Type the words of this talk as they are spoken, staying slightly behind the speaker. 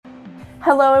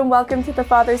Hello and welcome to the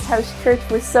Father's House Church.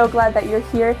 We're so glad that you're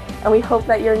here, and we hope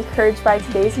that you're encouraged by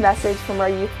today's message from our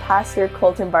youth pastor,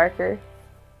 Coleton Barker.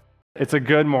 It's a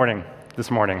good morning this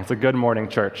morning. It's a good morning,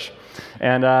 church.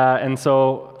 And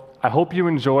so I hope you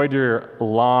enjoyed your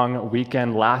long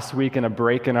weekend last week and a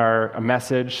break in our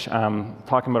message,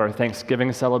 talking about our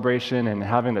Thanksgiving celebration and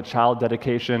having the child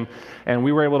dedication. And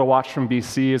we were able to watch from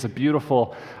BC. It's a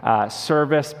beautiful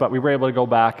service, but we were able to go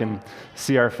back and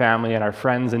see our family and our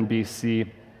friends in BC.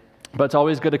 But it's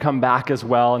always good to come back as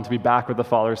well and to be back with the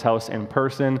Father's House in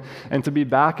person and to be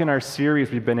back in our series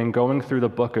we've been in going through the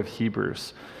book of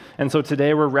Hebrews. And so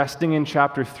today we're resting in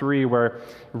chapter 3, where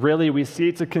really we see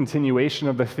it's a continuation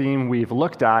of the theme we've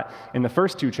looked at in the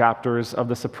first two chapters of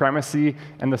the supremacy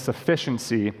and the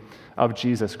sufficiency of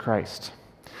Jesus Christ.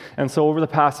 And so over the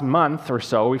past month or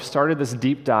so, we've started this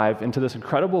deep dive into this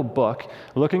incredible book,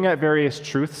 looking at various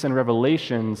truths and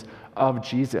revelations of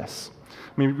Jesus.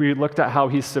 I mean, we looked at how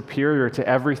he's superior to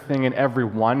everything and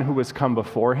everyone who has come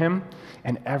before him,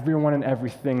 and everyone and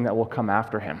everything that will come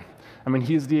after him. I mean,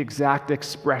 he's the exact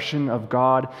expression of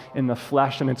God in the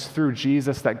flesh, and it's through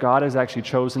Jesus that God has actually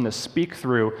chosen to speak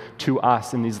through to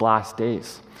us in these last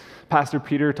days. Pastor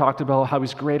Peter talked about how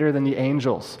he's greater than the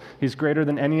angels. He's greater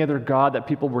than any other God that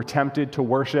people were tempted to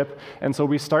worship. And so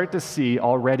we start to see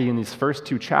already in these first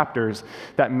two chapters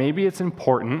that maybe it's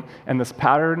important, and this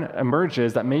pattern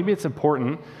emerges, that maybe it's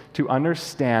important to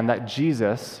understand that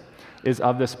Jesus is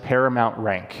of this paramount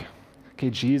rank. Okay,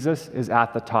 Jesus is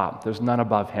at the top. There's none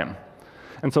above him.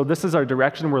 And so this is our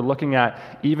direction we're looking at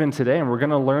even today, and we're going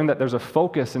to learn that there's a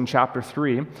focus in chapter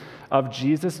 3 of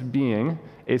Jesus being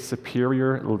a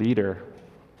superior leader.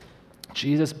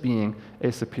 Jesus being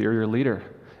a superior leader.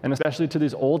 And especially to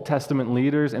these Old Testament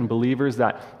leaders and believers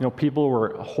that people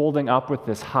were holding up with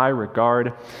this high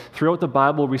regard. Throughout the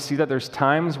Bible, we see that there's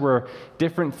times where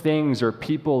different things or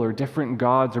people or different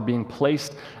gods are being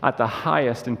placed at the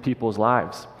highest in people's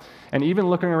lives. And even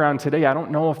looking around today, I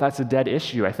don't know if that's a dead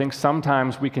issue. I think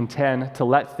sometimes we can tend to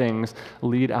let things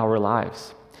lead our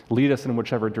lives, lead us in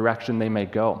whichever direction they may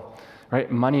go, right?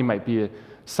 Money might be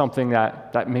something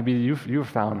that maybe you've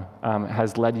found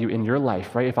has led you in your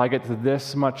life, right? If I get to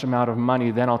this much amount of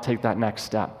money, then I'll take that next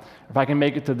step. If I can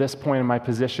make it to this point in my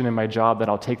position in my job, then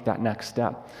I'll take that next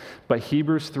step. But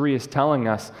Hebrews 3 is telling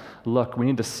us, look, we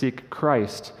need to seek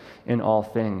Christ in all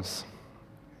things.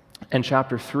 And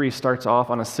chapter 3 starts off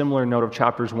on a similar note of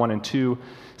chapters 1 and 2,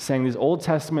 saying these Old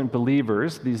Testament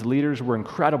believers, these leaders were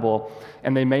incredible,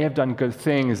 and they may have done good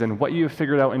things, and what you have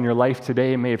figured out in your life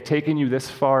today may have taken you this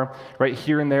far. Right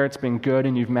here and there, it's been good,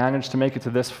 and you've managed to make it to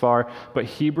this far. But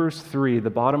Hebrews 3, the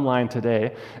bottom line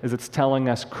today, is it's telling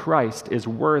us Christ is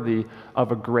worthy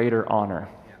of a greater honor,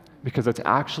 because it's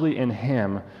actually in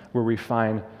him where we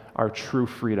find our true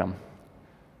freedom.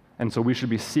 And so we should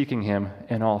be seeking him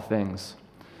in all things.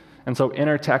 And so in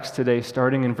our text today,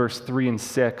 starting in verse 3 and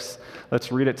 6,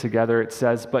 let's read it together. It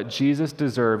says, "But Jesus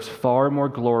deserves far more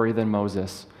glory than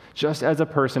Moses, just as a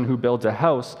person who builds a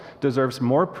house deserves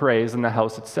more praise than the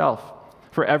house itself.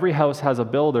 For every house has a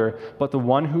builder, but the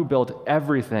one who built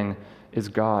everything is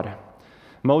God.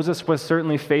 Moses was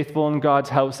certainly faithful in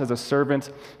God's house as a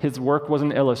servant. His work was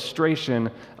an illustration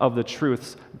of the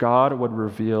truths God would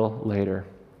reveal later.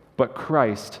 But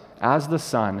Christ, as the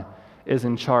Son, is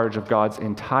in charge of God's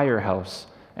entire house,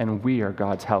 and we are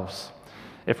God's house,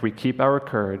 if we keep our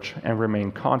courage and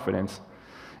remain confident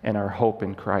in our hope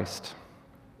in Christ."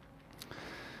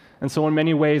 And so in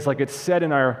many ways, like it's said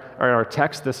in our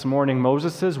text this morning,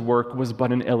 Moses' work was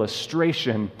but an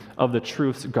illustration of the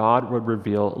truths God would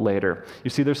reveal later. You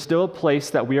see, there's still a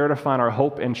place that we are to find our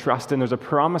hope and trust in. There's a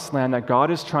promised land that God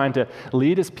is trying to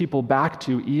lead his people back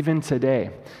to even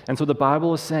today. And so the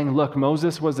Bible is saying, look,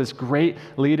 Moses was this great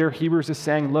leader. Hebrews is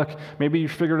saying, look, maybe you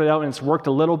figured it out and it's worked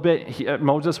a little bit.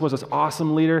 Moses was this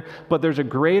awesome leader, but there's a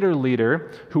greater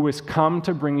leader who has come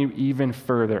to bring you even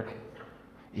further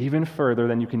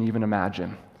than you can even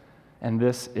imagine. And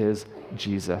this is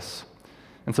Jesus.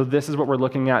 And so this is what we're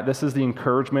looking at. This is the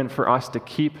encouragement for us to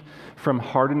keep from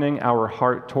hardening our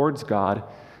heart towards God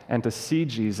and to see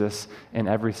Jesus in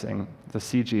everything, to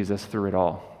see Jesus through it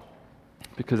all.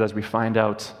 Because as we find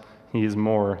out, he is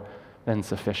more than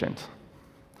sufficient.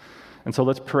 And so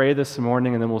let's pray this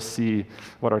morning, and then we'll see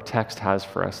what our text has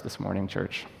for us this morning,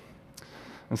 church.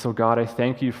 And so God, I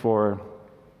thank you for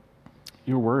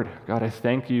your word. God, I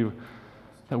thank you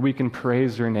that we can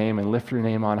praise your name and lift your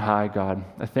name on high, God.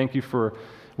 I thank you for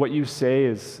what you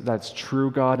say that's true,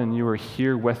 God, and you are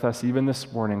here with us even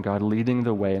this morning, God, leading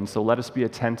the way. And so let us be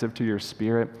attentive to your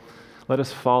Spirit. Let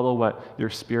us follow what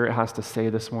your Spirit has to say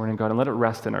this morning, God, and let it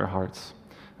rest in our hearts.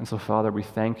 And so, Father, we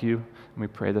thank you, and we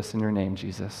pray this in your name,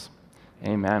 Jesus.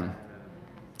 Amen.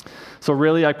 So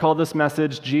really, I call this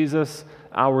message, Jesus,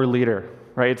 our leader.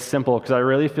 Right? It's simple because I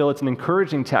really feel it's an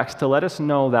encouraging text to let us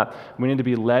know that we need to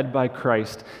be led by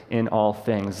Christ in all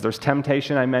things. There's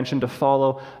temptation, I mentioned, to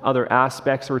follow other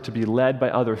aspects or to be led by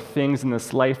other things in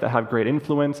this life that have great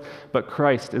influence, but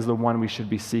Christ is the one we should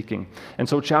be seeking. And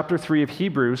so chapter 3 of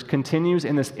Hebrews continues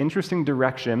in this interesting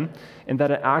direction in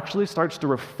that it actually starts to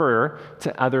refer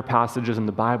to other passages in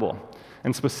the Bible,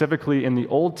 and specifically in the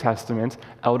Old Testament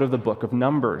out of the book of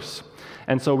Numbers.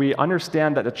 And so we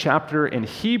understand that the chapter in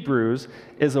Hebrews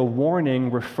is a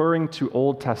warning referring to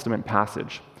Old Testament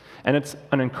passage. And it's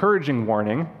an encouraging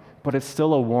warning, but it's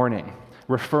still a warning,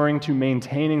 referring to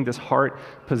maintaining this heart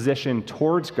position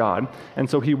towards God. And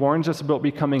so he warns us about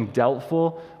becoming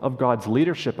doubtful of God's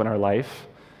leadership in our life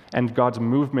and God's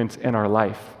movement in our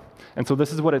life. And so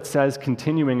this is what it says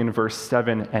continuing in verse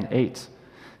 7 and 8.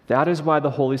 That is why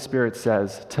the Holy Spirit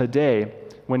says, today,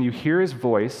 when you hear his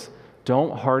voice,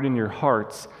 don't harden your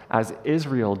hearts as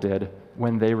Israel did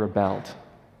when they rebelled.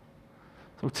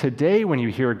 So today, when you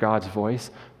hear God's voice,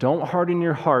 don't harden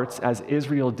your hearts as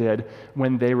Israel did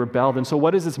when they rebelled. And so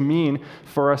what does this mean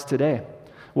for us today?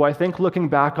 Well, I think looking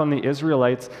back on the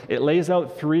Israelites, it lays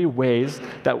out 3 ways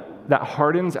that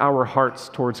hardens our hearts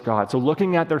towards God. So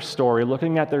looking at their story,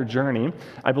 looking at their journey,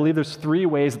 I believe there's 3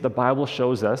 ways that the Bible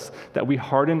shows us that we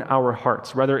harden our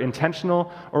hearts, whether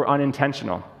intentional or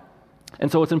unintentional. And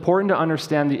so it's important to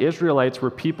understand the Israelites were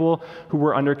people who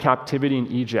were under captivity in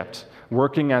Egypt,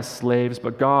 working as slaves,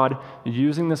 but God,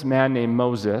 using this man named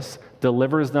Moses,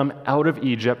 delivers them out of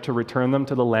Egypt to return them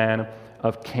to the land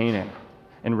of Canaan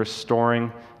and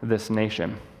restoring this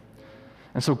nation.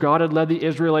 And so God had led the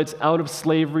Israelites out of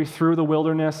slavery through the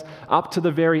wilderness up to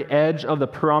the very edge of the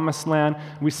promised land.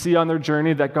 We see on their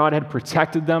journey that God had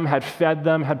protected them, had fed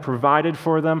them, had provided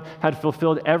for them, had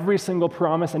fulfilled every single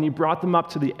promise, and he brought them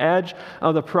up to the edge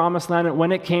of the promised land. And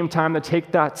when it came time to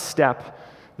take that step,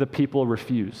 the people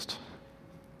refused.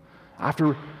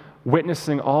 After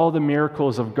witnessing all the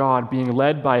miracles of God, being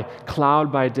led by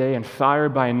cloud by day and fire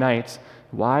by night,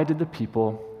 why did the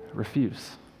people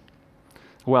refuse?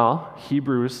 Well,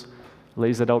 Hebrews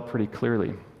lays it out pretty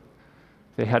clearly.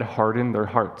 They had hardened their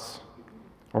hearts.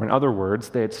 Or in other words,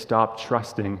 they had stopped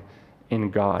trusting in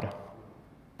God.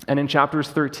 And in chapters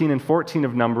 13 and 14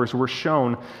 of Numbers, we're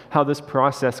shown how this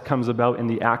process comes about in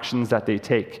the actions that they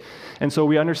take. And so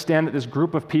we understand that this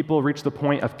group of people reached the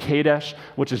point of Kadesh,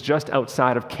 which is just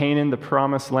outside of Canaan, the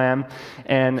promised land,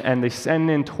 and they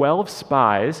send in 12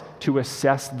 spies to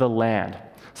assess the land.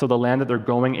 So the land that they're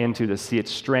going into to see its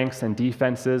strengths and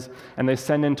defenses, and they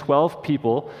send in 12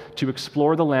 people to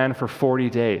explore the land for 40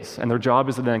 days. And their job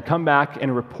is to then come back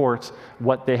and report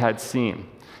what they had seen.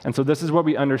 And so this is what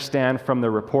we understand from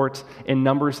the report in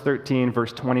Numbers 13,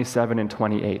 verse 27 and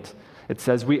 28. It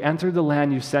says, "We entered the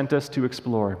land you sent us to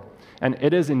explore, and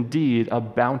it is indeed a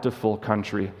bountiful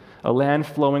country, a land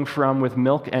flowing from with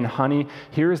milk and honey.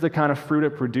 Here is the kind of fruit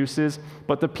it produces,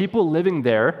 but the people living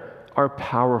there are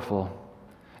powerful.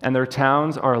 And their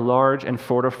towns are large and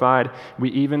fortified. We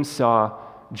even saw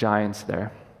giants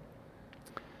there."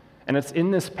 And it's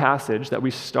in this passage that we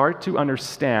start to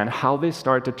understand how they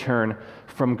start to turn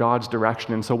from God's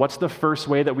direction. And so what's the first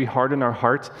way that we harden our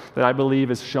hearts that I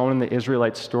believe is shown in the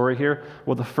Israelite story here?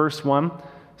 Well, the first one,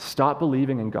 stop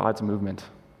believing in God's movement.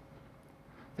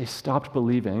 They stopped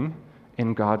believing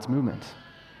in God's movement.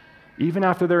 Even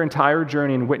after their entire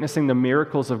journey and witnessing the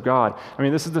miracles of God. I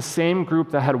mean, this is the same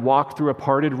group that had walked through a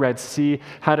parted Red Sea,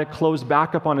 had it closed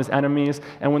back up on his enemies,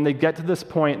 and when they get to this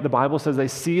point, the Bible says they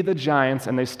see the giants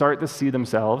and they start to see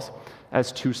themselves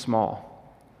as too small.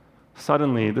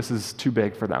 Suddenly, this is too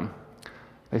big for them.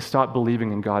 They stop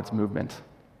believing in God's movement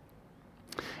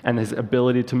and his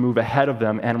ability to move ahead of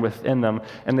them and within them.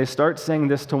 And they start saying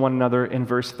this to one another in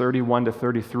verse 31 to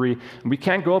 33. We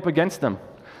can't go up against them.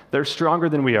 They're stronger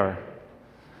than we are.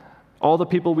 All the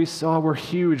people we saw were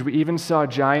huge. We even saw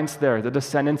giants there, the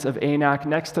descendants of Anak.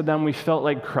 Next to them, we felt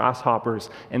like grasshoppers,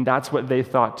 and that's what they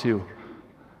thought too.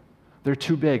 They're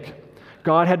too big.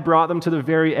 God had brought them to the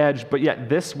very edge, but yet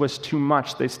this was too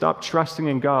much. They stopped trusting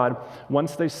in God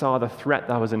once they saw the threat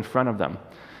that was in front of them.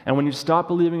 And when you stop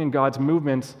believing in God's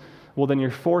movements, well, then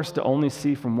you're forced to only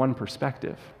see from one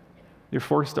perspective. You're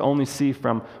forced to only see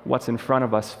from what's in front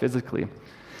of us physically.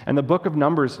 And the book of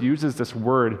Numbers uses this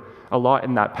word a lot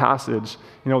in that passage.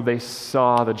 You know, they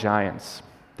saw the giants.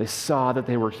 They saw that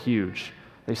they were huge.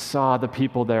 They saw the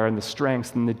people there and the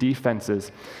strengths and the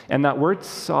defenses. And that word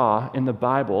saw in the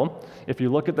Bible, if you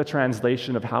look at the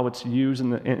translation of how it's used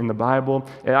in the Bible,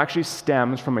 it actually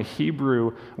stems from a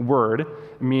Hebrew word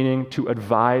meaning to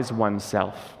advise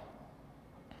oneself.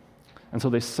 And so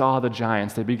they saw the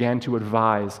giants. They began to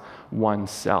advise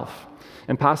oneself.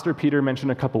 And Pastor Peter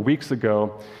mentioned a couple weeks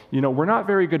ago, we're not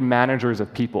very good managers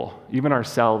of people, even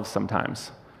ourselves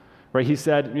sometimes. Right? He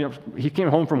said, he came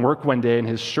home from work one day and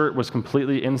his shirt was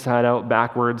completely inside out,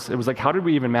 backwards. It was like, how did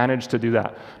we even manage to do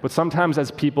that? But sometimes as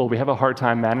people, we have a hard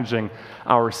time managing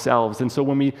ourselves. And so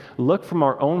when we look from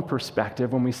our own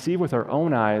perspective, when we see with our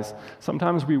own eyes,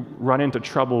 sometimes we run into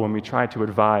trouble when we try to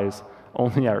advise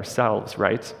only ourselves,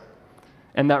 right?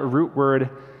 And that root word,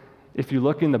 if you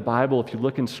look in the Bible, if you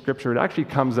look in Scripture, it actually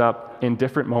comes up in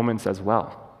different moments as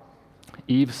well.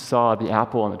 Eve saw the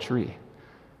apple on the tree.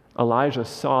 Elijah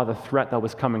saw the threat that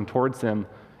was coming towards him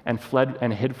and fled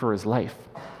and hid for his life.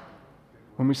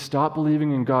 When we stop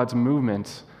believing in God's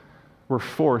movement, we're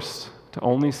forced to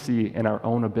only see in our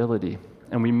own ability,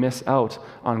 and we miss out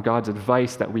on God's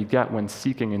advice that we get when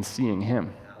seeking and seeing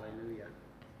Him. Hallelujah.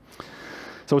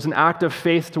 So it's an act of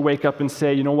faith to wake up and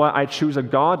say, you know what, I choose a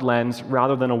God lens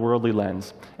rather than a worldly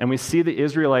lens. And we see the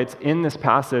Israelites in this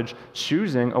passage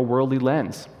choosing a worldly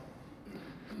lens.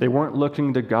 They weren't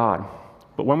looking to God.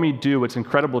 But when we do, it's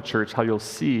incredible, church, how you'll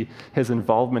see His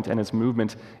involvement and His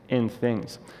movement in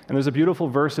things. And there's a beautiful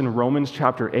verse in Romans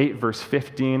chapter 8, verse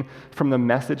 15 from the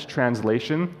Message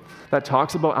translation that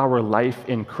talks about our life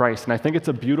in Christ. And I think it's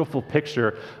a beautiful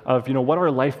picture of, what our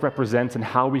life represents and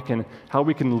how we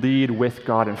can lead with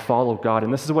God and follow God.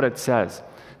 And this is what it says.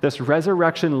 This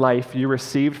resurrection life you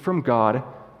received from God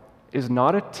is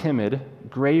not a timid,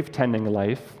 grave-tending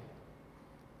life.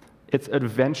 It's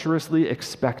adventurously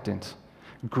expectant,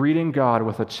 greeting God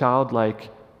with a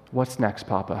childlike, "What's next,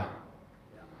 Papa?"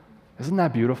 Isn't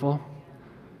that beautiful?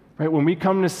 Right? When we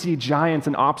come to see giants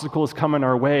and obstacles coming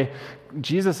our way,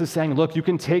 Jesus is saying, look, you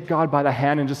can take God by the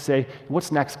hand and just say,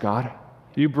 "What's next, God?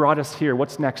 You brought us here.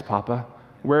 What's next, Papa?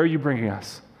 Where are you bringing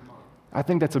us?" I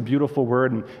think that's a beautiful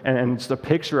word and just a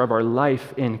picture of our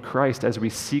life in Christ as we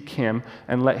seek Him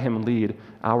and let Him lead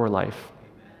our life.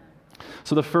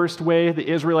 So the first way the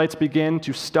Israelites begin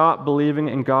to stop believing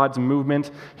in God's movement.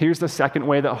 Here's the second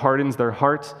way that hardens their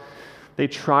hearts. They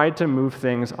tried to move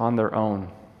things on their own.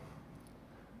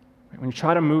 When you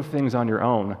try to move things on your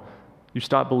own, you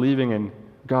stop believing in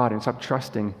God and stop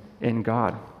trusting in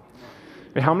God.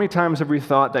 How many times have we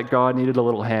thought that God needed a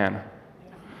little hand?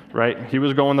 Right? He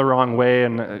was going the wrong way,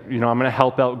 and I'm going to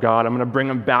help out God. I'm going to bring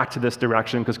him back to this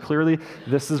direction because clearly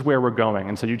this is where we're going.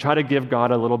 And so you try to give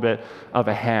God a little bit of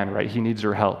a hand, right? He needs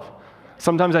your help.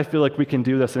 Sometimes I feel like we can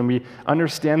do this, and we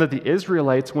understand that the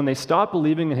Israelites, when they stop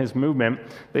believing in His movement,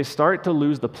 they start to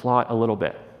lose the plot a little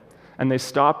bit, and they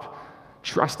stop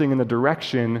trusting in the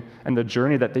direction and the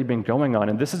journey that they've been going on.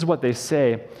 And this is what they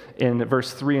say in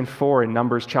verse 3 and 4 in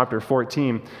Numbers chapter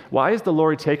 14. "Why is the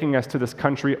Lord taking us to this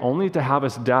country only to have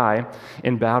us die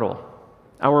in battle?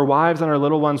 Our wives and our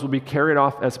little ones will be carried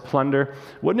off as plunder.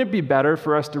 Wouldn't it be better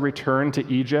for us to return to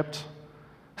Egypt?"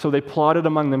 So they plotted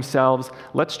among themselves,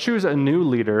 let's choose a new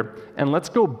leader and let's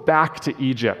go back to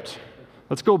Egypt.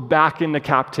 Let's go back into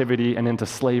captivity and into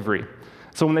slavery.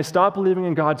 So when they stop believing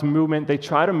in God's movement, they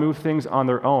try to move things on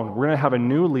their own. We're going to have a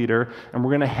new leader, and we're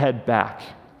going to head back.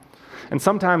 And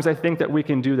sometimes I think that we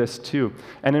can do this too.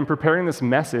 And in preparing this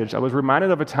message, I was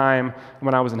reminded of a time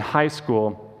when I was in high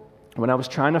school when I was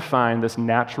trying to find this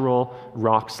natural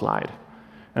rock slide.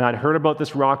 And I'd heard about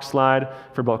this rock slide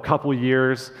for about a couple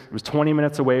years. It was 20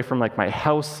 minutes away from my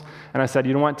house. And I said,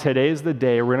 you know what, today's the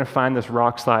day we're going to find this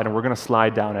rock slide and we're going to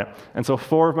slide down it. And so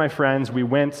 4 of my friends, we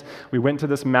went to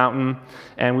this mountain,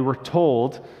 and we were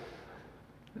told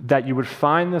that you would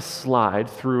find this slide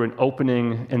through an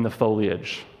opening in the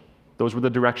foliage. Those were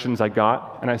the directions I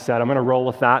got, and I said, I'm going to roll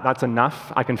with that. That's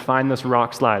enough. I can find this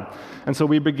rock slide. And so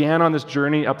we began on this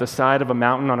journey up the side of a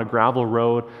mountain on a gravel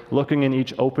road, looking in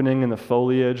each opening in the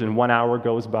foliage, and 1 hour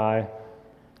goes by.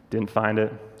 Didn't find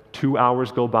it. 2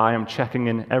 hours go by. I'm checking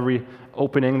in every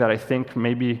opening that I think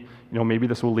maybe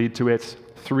this will lead to it.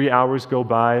 3 hours go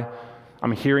by.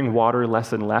 I'm hearing water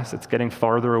less and less. It's getting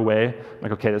farther away. I'm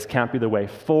like, okay, this can't be the way.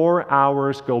 4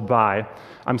 hours go by.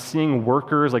 I'm seeing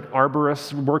workers, like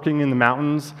arborists, working in the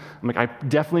mountains. I'm like, I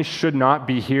definitely should not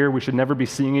be here. We should never be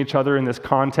seeing each other in this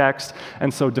context.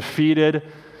 And so defeated,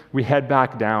 we head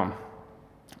back down.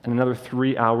 And another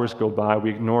 3 hours go by.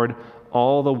 We ignored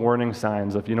all the warning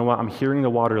signs of, I'm hearing the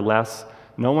water less.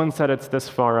 No one said it's this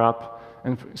far up.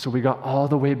 And so we got all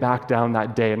the way back down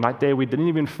that day. And that day, we didn't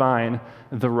even find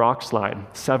the rock slide.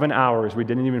 7 hours, we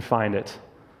didn't even find it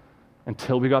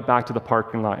until we got back to the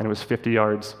parking lot, and it was 50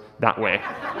 yards that way.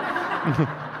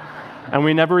 And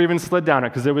we never even slid down it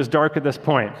because it was dark at this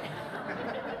point.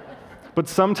 But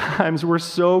sometimes we're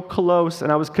so close,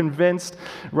 and I was convinced,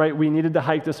 right, we needed to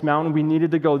hike this mountain, we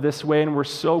needed to go this way, and we're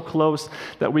so close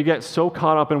that we get so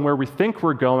caught up in where we think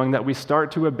we're going that we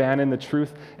start to abandon the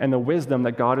truth and the wisdom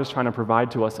that God is trying to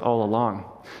provide to us all along.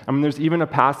 I mean, there's even a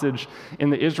passage in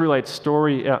the Israelites'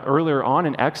 story earlier on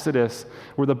in Exodus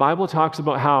where the Bible talks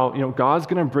about how, God's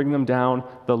going to bring them down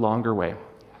the longer way.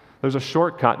 There's a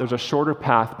shortcut, there's a shorter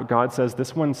path, but God says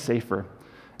this one's safer.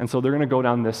 And so they're going to go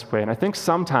down this way. And I think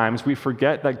sometimes we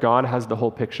forget that God has the whole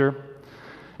picture,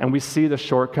 and we see the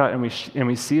shortcut and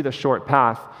we see the short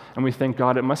path, and we think,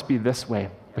 God, it must be this way.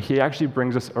 But he actually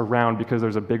brings us around because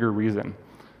there's a bigger reason.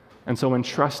 And so in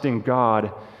trusting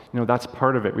God, that's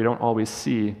part of it. We don't always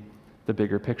see the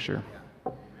bigger picture.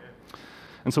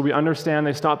 And so we understand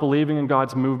they stop believing in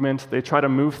God's movement. They try to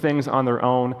move things on their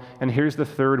own. And here's the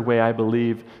third way I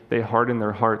believe they harden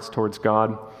their hearts towards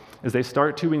God, is they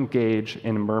start to engage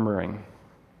in murmuring.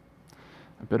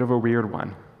 A bit of a weird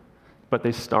one. But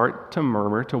they start to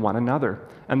murmur to one another.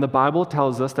 And the Bible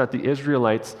tells us that the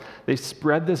Israelites, they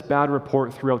spread this bad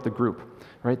report throughout the group.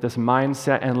 Right? This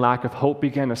mindset and lack of hope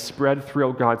began to spread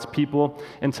throughout God's people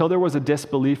until there was a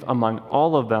disbelief among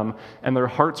all of them, and their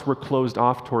hearts were closed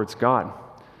off towards God.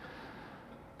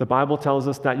 The Bible tells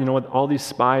us that, all these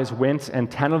spies went, and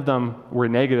 10 of them were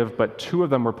negative, but 2 of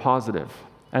them were positive.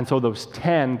 And so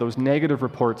those negative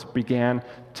reports began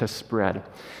to spread.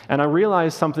 And I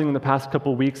realized something in the past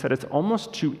couple weeks, that it's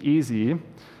almost too easy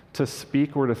to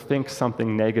speak or to think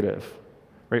something negative.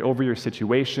 Right, over your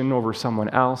situation, over someone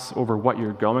else, over what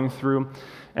you're going through.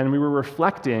 And we were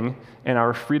reflecting in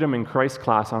our Freedom in Christ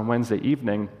class on Wednesday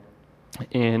evening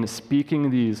in speaking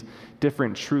these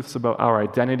different truths about our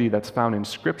identity that's found in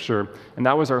Scripture. And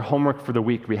that was our homework for the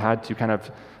week. We had to kind of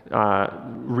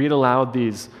read aloud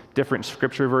these different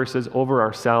Scripture verses over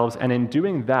ourselves. And in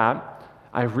doing that,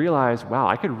 I realized, wow,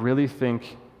 I could really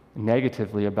think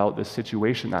negatively about this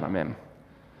situation that I'm in.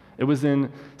 It was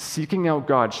in seeking out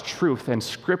God's truth and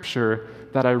Scripture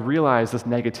that I realized this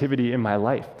negativity in my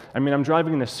life. I mean, I'm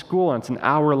driving to school, and it's an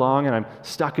hour long, and I'm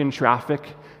stuck in traffic,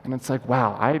 and it's like,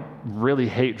 wow, I really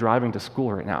hate driving to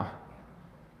school right now.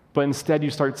 But instead, you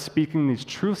start speaking these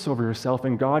truths over yourself,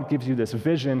 and God gives you this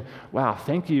vision. Wow,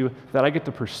 thank you that I get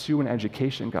to pursue an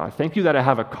education, God. Thank you that I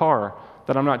have a car,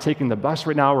 that I'm not taking the bus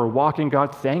right now or walking,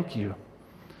 God. Thank you.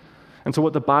 And so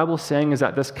what the Bible's saying is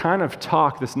that this kind of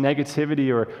talk, this negativity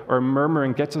or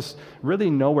murmuring gets us really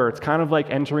nowhere. It's kind of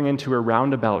like entering into a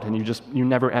roundabout and you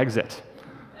never exit.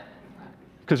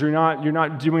 Because you're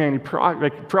not doing any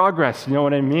progress, you know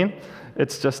what I mean?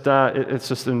 It's just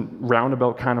a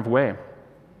roundabout kind of way.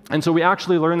 And so we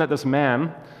actually learned that this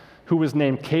man, who was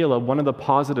named Caleb, one of the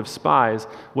positive spies,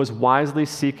 was wisely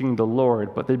seeking the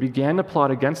Lord, but they began to plot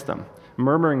against them,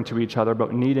 murmuring to each other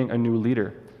about needing a new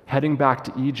leader, heading back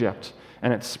to Egypt,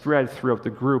 and it spread throughout the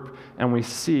group, and we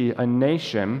see a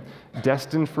nation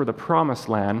destined for the promised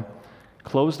land,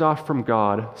 closed off from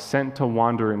God, sent to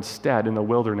wander instead in the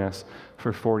wilderness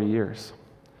for 40 years,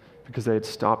 because they had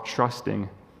stopped trusting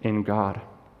in God.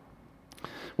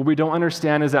 What we don't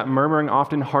understand is that murmuring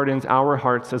often hardens our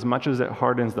hearts as much as it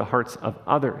hardens the hearts of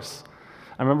others.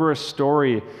 I remember a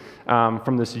story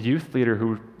from this youth leader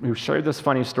who shared this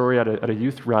funny story at a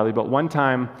youth rally, but one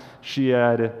time she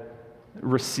had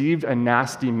received a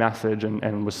nasty message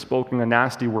and was spoken a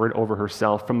nasty word over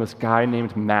herself from this guy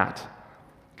named Matt.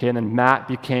 Okay, and then Matt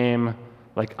became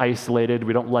isolated.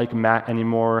 We don't like Matt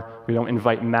anymore. We don't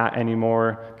invite Matt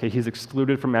anymore. Okay, he's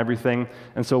excluded from everything.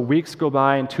 And so weeks go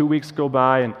by, and 2 weeks go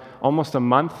by, and almost a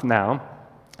month now,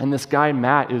 and this guy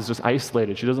Matt is just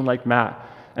isolated. She doesn't like Matt.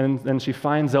 And then she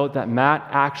finds out that Matt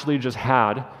actually just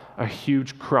had a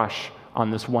huge crush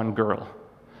on this one girl.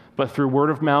 But through word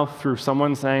of mouth, through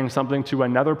someone saying something to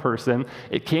another person,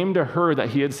 it came to her that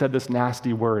he had said this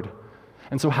nasty word.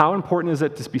 And so how important is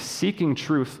it to be seeking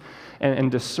truth and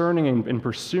discerning and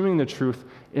pursuing the truth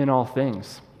in all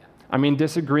things? I mean,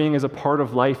 disagreeing is a part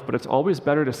of life, but it's always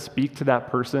better to speak to that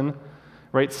person,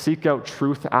 right? Seek out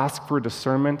truth, ask for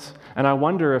discernment. And I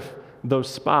wonder if those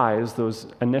spies, those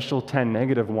initial 10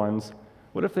 negative ones,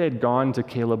 what if they had gone to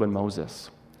Caleb and Moses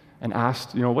and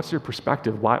asked, what's your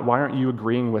perspective? Why aren't you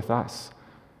agreeing with us?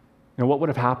 What would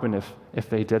have happened if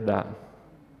they did that?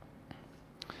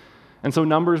 And so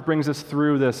Numbers brings us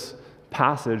through this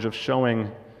passage of showing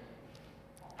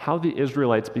how the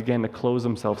Israelites began to close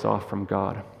themselves off from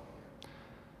God.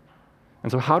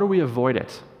 And so how do we avoid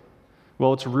it?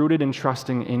 Well, it's rooted in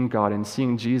trusting in God and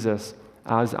seeing Jesus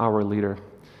as our leader.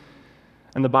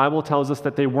 And the Bible tells us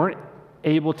that they weren't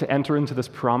able to enter into this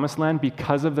promised land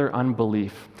because of their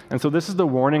unbelief. And so this is the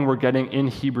warning we're getting in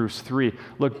Hebrews 3.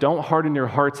 Look, don't harden your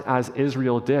hearts as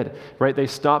Israel did, right? They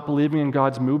stopped believing in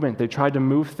God's movement. They tried to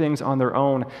move things on their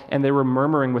own, and they were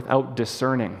murmuring without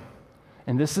discerning.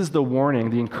 And this is the warning,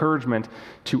 the encouragement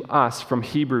to us from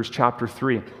Hebrews chapter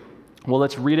 3. Well,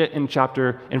 let's read it in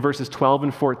verses 12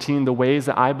 and 14, the ways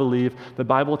that I believe the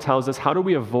Bible tells us, how do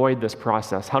we avoid this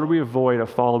process? How do we avoid a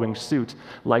following suit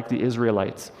like the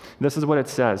Israelites? This is what it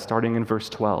says, starting in verse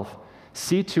 12.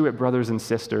 See to it, brothers and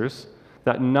sisters,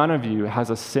 that none of you has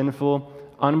a sinful,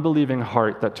 unbelieving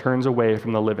heart that turns away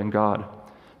from the living God,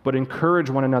 but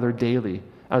encourage one another daily,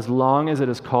 as long as it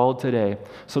is called today,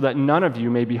 so that none of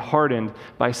you may be hardened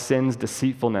by sin's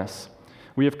deceitfulness.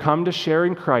 We have come to share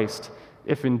in Christ,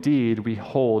 if indeed we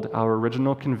hold our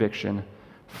original conviction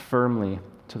firmly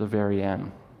to the very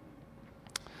end.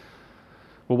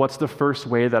 Well, what's the first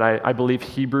way that I believe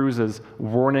Hebrews is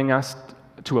warning us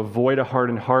to avoid a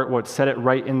hardened heart? Well, it said it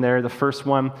right in there. The first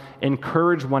one,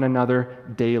 encourage one another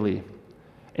daily.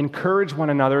 Encourage one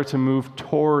another to move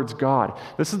towards God.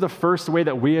 This is the first way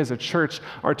that we as a church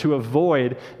are to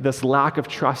avoid this lack of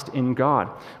trust in God.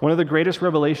 One of the greatest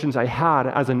revelations I had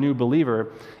as a new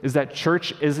believer is that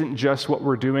church isn't just what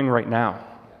we're doing right now.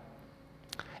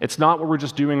 It's not what we're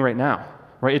just doing right now,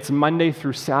 right? It's Monday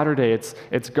through Saturday.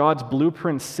 It's God's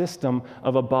blueprint system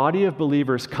of a body of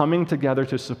believers coming together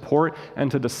to support and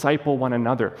to disciple one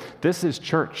another. This is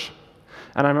church.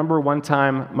 And I remember one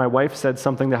time my wife said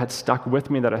something that had stuck with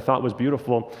me that I thought was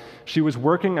beautiful. She was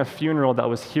working a funeral that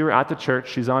was here at the church.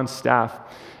 She's on staff.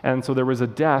 And so there was a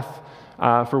death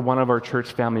for one of our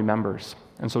church family members.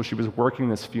 And so she was working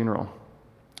this funeral.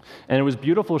 And it was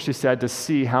beautiful, she said, to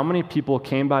see how many people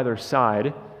came by their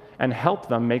side and helped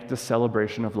them make the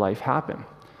celebration of life happen.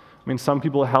 I mean, some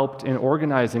people helped in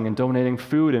organizing and donating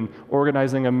food and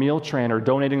organizing a meal train or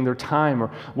donating their time or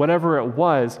whatever it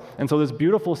was. And so this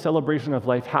beautiful celebration of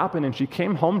life happened, and she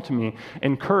came home to me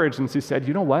encouraged, and she said,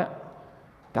 you know what?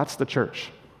 That's the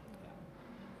church.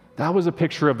 That was a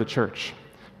picture of the church.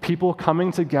 People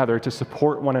coming together to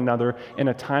support one another in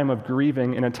a time of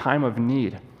grieving, in a time of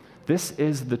need. This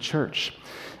is the church.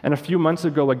 And a few months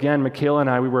ago, again, Michaela and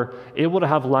I, we were able to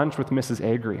have lunch with Mrs.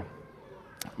 Agri.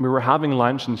 We were having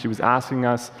lunch, and she was asking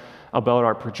us about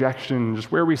our projection,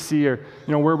 just where we see her,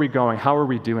 where are we going, how are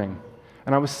we doing?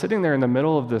 And I was sitting there in the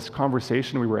middle of this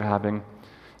conversation we were having,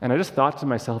 and I just thought to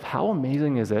myself, how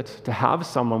amazing is it to have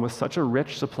someone with such a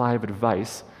rich supply of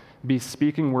advice be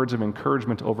speaking words of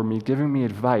encouragement over me, giving me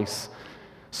advice,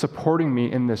 supporting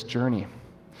me in this journey.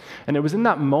 And it was in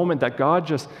that moment that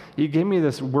God He gave me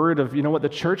this word of, the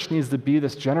church needs to be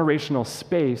this generational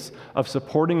space of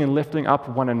supporting and lifting up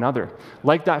one another.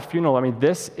 Like that funeral,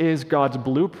 this is God's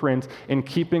blueprint in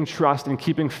keeping trust and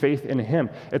keeping faith in Him.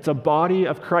 It's a body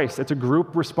of Christ. It's a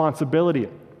group responsibility.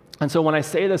 And so when I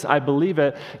say this, I believe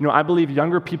it. I believe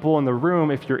younger people in the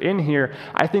room, if you're in here,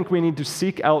 I think we need to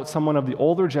seek out someone of the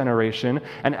older generation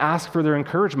and ask for their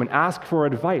encouragement, ask for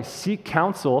advice, seek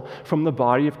counsel from the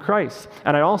body of Christ.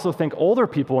 And I also think older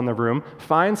people in the room,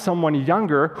 find someone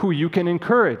younger who you can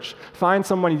encourage. Find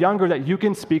someone younger that you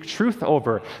can speak truth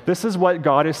over. This is what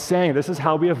God is saying. This is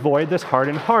how we avoid this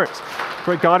hardened heart.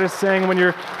 Right? God is saying when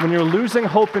you're losing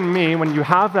hope in me, when you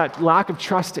have that lack of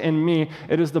trust in me,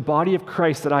 it is the body of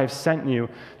Christ that I have sent you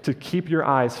to keep your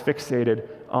eyes fixated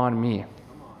on me.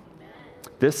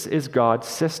 This is God's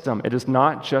system. It is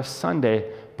not just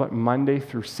Sunday, but Monday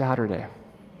through Saturday.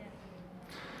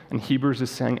 And Hebrews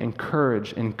is saying,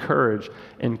 encourage, encourage,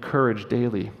 encourage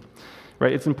daily.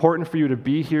 Right? It's important for you to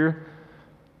be here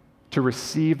to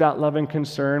receive that love and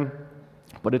concern,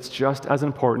 but it's just as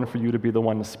important for you to be the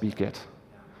one to speak it.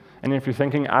 And if you're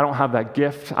thinking, I don't have that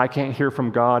gift, I can't hear from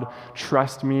God,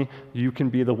 trust me, you can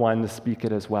be the one to speak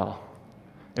it as well.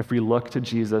 If we look to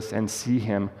Jesus and see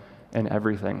Him in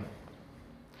everything.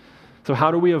 So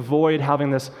how do we avoid having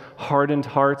this hardened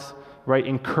heart, right?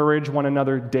 Encourage one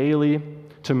another daily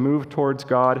to move towards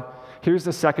God. Here's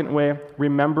the second way,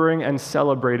 remembering and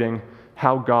celebrating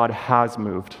how God has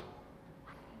moved.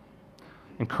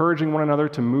 Encouraging one another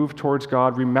to move towards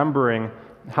God, remembering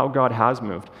how God has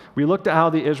moved. We looked at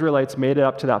how the Israelites made it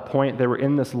up to that point. They were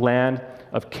in this land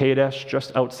of Kadesh,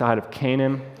 just outside of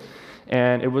Canaan.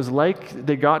 And it was like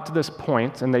they got to this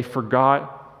point and they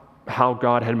forgot how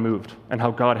God had moved and how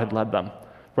God had led them.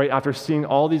 Right? After seeing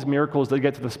all these miracles, they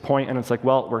get to this point and it's like,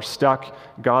 well, we're stuck.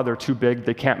 God, they're too big.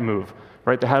 They can't move.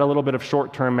 Right? They had a little bit of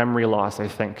short-term memory loss, I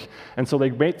think. And so they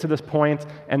made to this point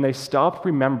and they stopped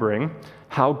remembering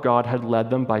how God had led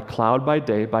them by cloud by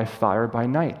day, by fire by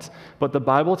night. But the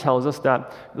Bible tells us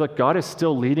that, look, God is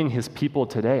still leading His people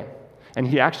today. And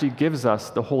He actually gives us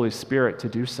the Holy Spirit to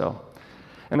do so.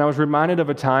 And I was reminded of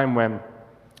a time when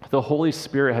the Holy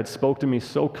Spirit had spoke to me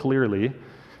so clearly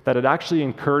that it actually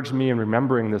encouraged me in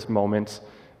remembering this moment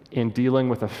in dealing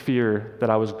with a fear that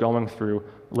I was going through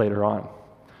later on.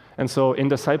 And so in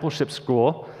discipleship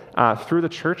school, through the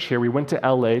church here, we went to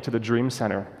LA to the Dream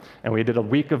Center, and we did a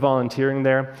week of volunteering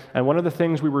there. And one of the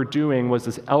things we were doing was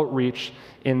this outreach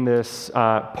in this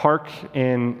park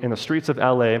in the streets of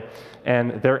LA,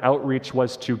 and their outreach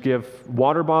was to give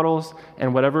water bottles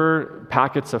and whatever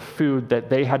packets of food that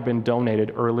they had been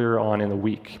donated earlier on in the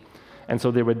week. And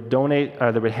so they would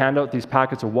hand out these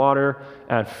packets of water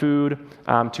and food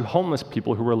to homeless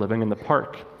people who were living in the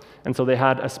park. And so they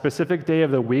had a specific day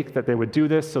of the week that they would do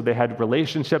this, so they had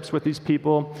relationships with these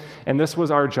people, and this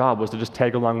was our job, was to just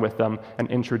tag along with them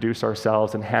and introduce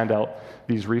ourselves and hand out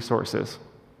these resources.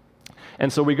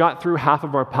 And so we got through half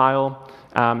of our pile.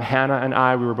 Hannah and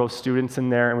I, we were both students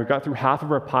in there, and we got through half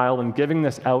of our pile and giving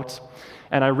this out,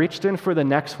 and I reached in for the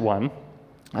next one,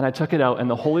 and I took it out, and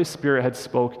the Holy Spirit had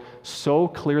spoke so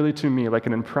clearly to me, like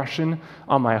an impression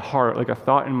on my heart, like a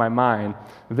thought in my mind,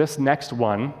 this next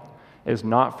one is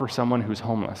not for someone who's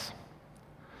homeless.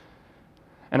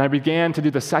 And I began to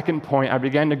do the second point. I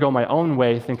began to go my own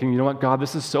way, thinking, you know what, God,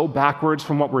 this is so backwards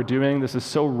from what we're doing. This is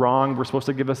so wrong. We're supposed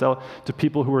to give this out to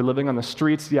people who are living on the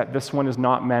streets, yet this one is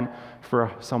not meant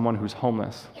for someone who's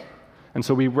homeless. And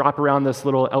so we wrap around this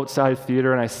little outside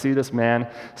theater, and I see this man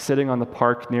sitting on the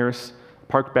park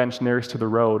bench nearest to the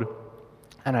road,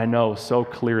 and I know so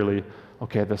clearly,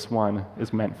 okay, this one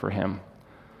is meant for him.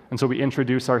 And so we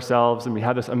introduce ourselves, and we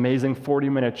have this amazing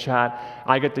 40-minute chat.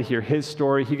 I get to hear his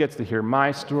story. He gets to hear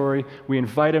my story. We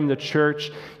invite him to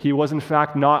church. He was, in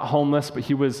fact, not homeless, but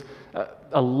he was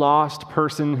a lost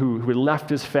person who left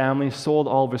his family, sold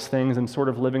all of his things, and sort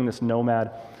of living this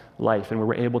nomad life. And we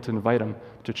were able to invite him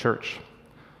to church.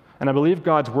 And I believe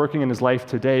God's working in his life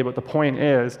today, but the point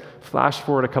is, flash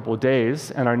forward a couple of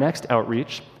days, and our next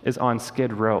outreach is on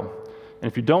Skid Row. And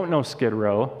if you don't know Skid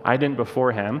Row, I didn't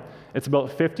before him, it's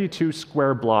about 52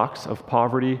 square blocks of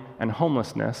poverty and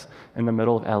homelessness in the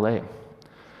middle of LA.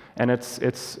 And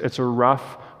it's a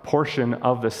rough portion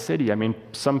of the city. I mean,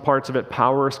 some parts of it,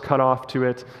 power is cut off to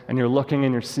it, and you're looking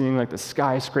and you're seeing like the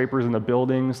skyscrapers and the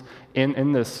buildings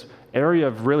in this area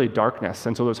of really darkness.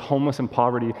 And so there's homeless and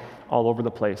poverty all over the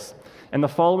place. And the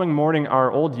following morning, our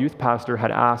old youth pastor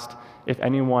had asked if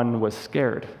anyone was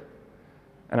scared.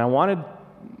 And I wanted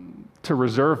to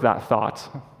reserve that thought.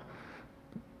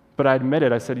 But I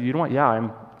admitted, I said, you know what,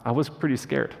 yeah, I was pretty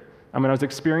scared. I mean, I was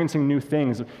experiencing new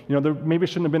things. You know, there maybe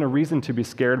shouldn't have been a reason to be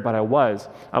scared, but I was.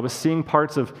 I was seeing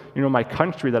parts of, my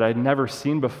country that I'd never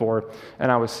seen before,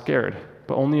 and I was scared,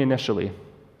 but only initially.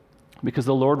 Because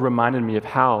the Lord reminded me of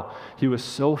how he was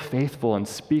so faithful in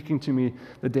speaking to me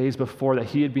the days before, that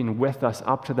he had been with us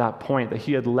up to that point, that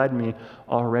he had led me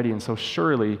already, and so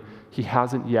surely he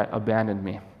hasn't yet abandoned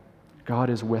me. God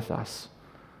is with us.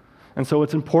 And so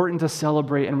it's important to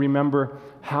celebrate and remember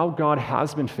how God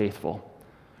has been faithful,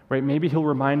 right? Maybe he'll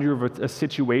remind you of a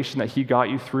situation that he got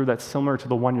you through that's similar to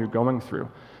the one you're going through.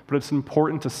 But it's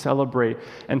important to celebrate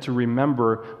and to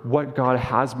remember what God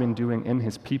has been doing in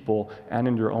his people and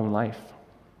in your own life.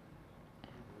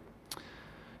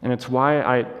 And it's why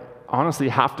I honestly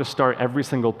have to start every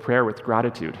single prayer with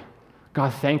gratitude.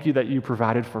 God, thank you that you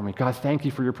provided for me. God, thank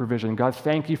you for your provision. God,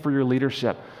 thank you for your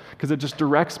leadership, because it just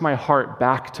directs my heart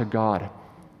back to God.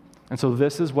 And so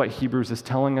this is what Hebrews is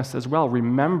telling us as well.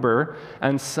 Remember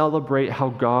and celebrate how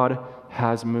God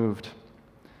has moved.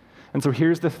 And so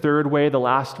here's the third way, the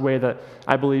last way that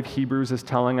I believe Hebrews is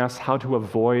telling us how to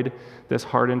avoid this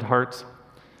hardened heart.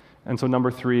 And so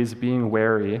number 3 is being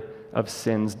wary of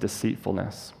sin's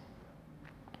deceitfulness.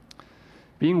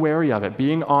 Being wary of it,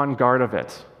 being on guard of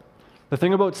it. The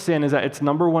thing about sin is that its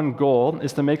number one goal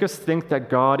is to make us think that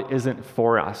God isn't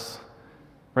for us.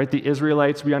 Right? The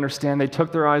Israelites, we understand, they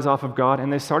took their eyes off of God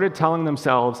and they started telling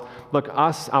themselves, look,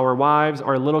 us, our wives,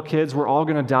 our little kids, we're all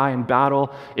going to die in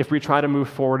battle if we try to move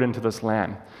forward into this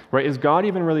land. Right? Is God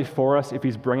even really for us if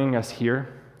he's bringing us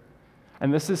here?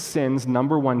 And this is sin's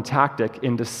number one tactic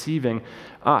in deceiving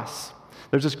us.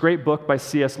 There's this great book by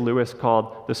C.S. Lewis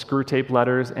called The Screwtape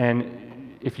Letters,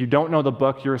 and if you don't know the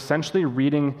book, you're essentially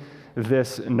reading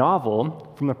this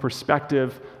novel from the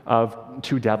perspective of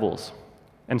two devils.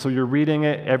 And so you're reading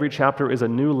it, every chapter is a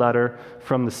new letter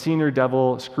from the senior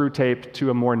devil, Screwtape, to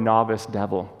a more novice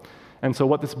devil. And so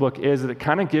what this book is it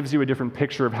kind of gives you a different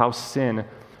picture of how sin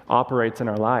operates in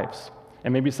our lives,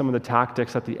 and maybe some of the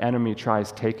tactics that the enemy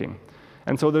tries taking.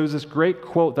 And so there's this great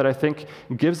quote that I think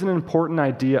gives an important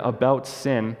idea about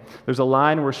sin. There's a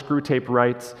line where Screwtape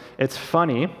writes, "It's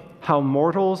funny how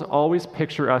mortals always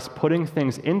picture us putting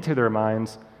things into their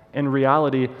minds. In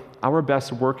reality, our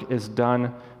best work is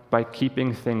done by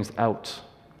keeping things out.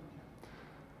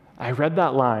 I read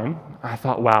that line, I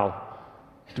thought, wow,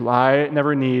 do I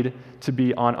never need to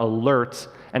be on alert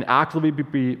and actively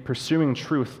be pursuing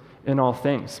truth in all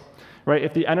things? Right?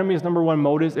 If the enemy's number one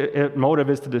motive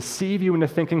is to deceive you into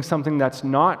thinking something that's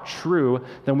not true,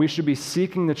 then we should be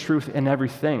seeking the truth in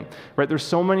everything. Right? There's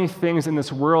so many things in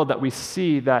this world that we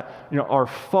see that are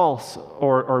false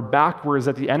or backwards,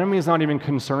 that the enemy is not even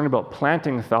concerned about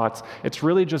planting thoughts. It's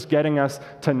really just getting us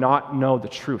to not know the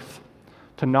truth,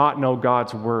 to not know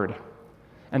God's word.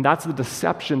 And that's the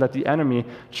deception that the enemy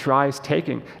tries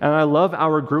taking. And I love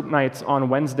our group nights on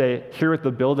Wednesday here at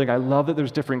the building. I love that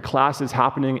there's different classes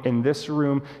happening in this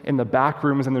room, in the back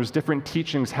rooms, and there's different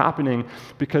teachings happening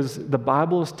because the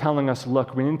Bible is telling us,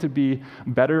 look, we need to be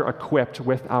better equipped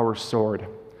with our sword.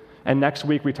 And next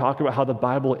week we talk about how the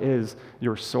Bible is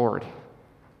your sword.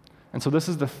 And so this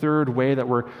is the third way that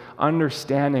we're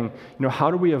understanding,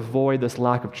 how do we avoid this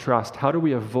lack of trust? How do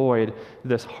we avoid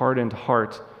this hardened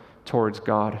heart towards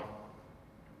God?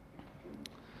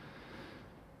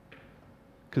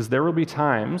 Because there will be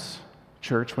times,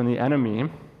 church, when the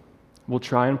enemy will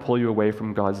try and pull you away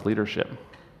from God's leadership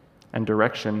and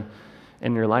direction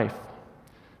in your life.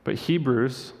 But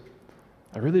Hebrews,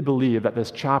 I really believe that this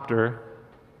chapter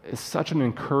is such an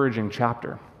encouraging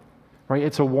chapter. Right?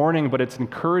 It's a warning, but it's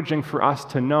encouraging for us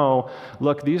to know,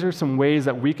 look, these are some ways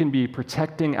that we can be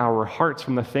protecting our hearts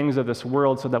from the things of this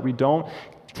world so that we don't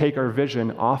take our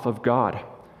vision off of God.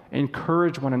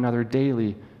 Encourage one another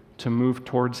daily to move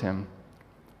towards Him.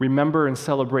 Remember and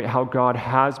celebrate how God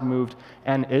has moved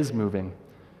and is moving.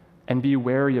 And be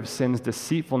wary of sin's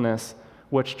deceitfulness,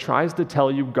 which tries to tell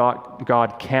you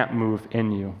God can't move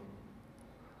in you.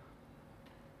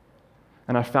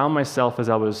 And I found myself as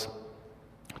I was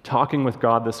talking with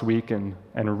God this week and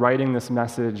writing this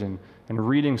message and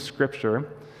reading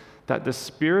Scripture, that the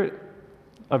Spirit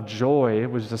of joy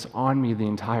was just on me the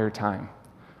entire time.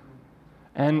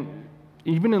 And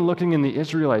even in looking in the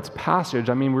Israelites passage,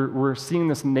 we're seeing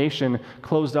this nation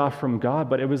closed off from God,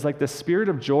 but it was like the Spirit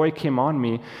of joy came on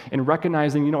me in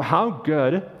recognizing, how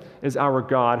good is our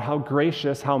God, how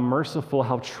gracious, how merciful,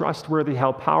 how trustworthy,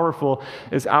 how powerful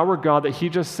is our God, that He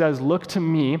just says, look to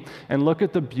me and look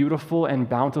at the beautiful and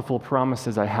bountiful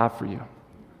promises I have for you.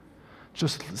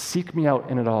 Just seek me out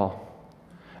in it all.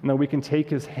 And then we can take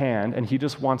His hand, and He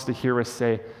just wants to hear us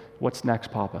say, what's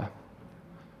next, Papa?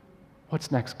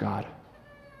 What's next, God?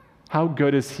 How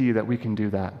good is He that we can do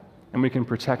that, and we can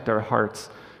protect our hearts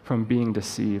from being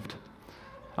deceived?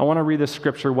 I want to read this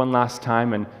scripture one last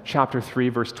time in chapter 3,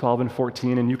 verse 12 and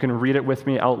 14, and you can read it with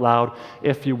me out loud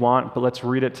if you want, but let's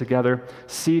read it together.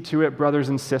 See to it, brothers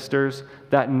and sisters,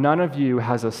 that none of you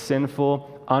has a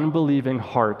sinful, unbelieving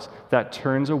heart that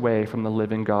turns away from the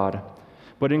living God.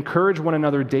 But encourage one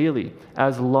another daily,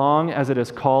 as long as it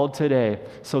is called today,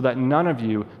 so that none of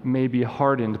you may be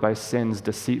hardened by sin's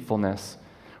deceitfulness.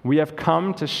 We have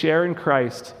come to share in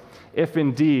Christ, if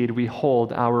indeed we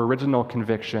hold our original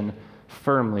conviction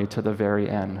firmly to the very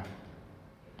end.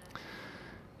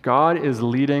 God is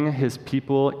leading His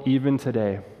people even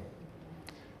today.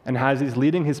 And as He's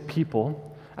leading His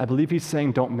people, I believe He's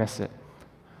saying, don't miss it.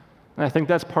 And I think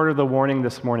that's part of the warning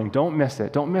this morning. Don't miss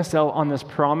it. Don't miss out on this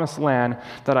promised land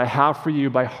that I have for you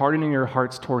by hardening your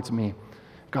hearts towards me.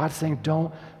 God's saying,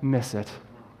 don't miss it.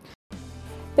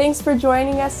 Thanks for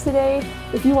joining us today.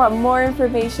 If you want more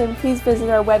information, please visit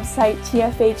our website,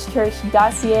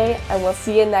 tfhchurch.ca, and we'll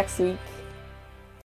see you next week.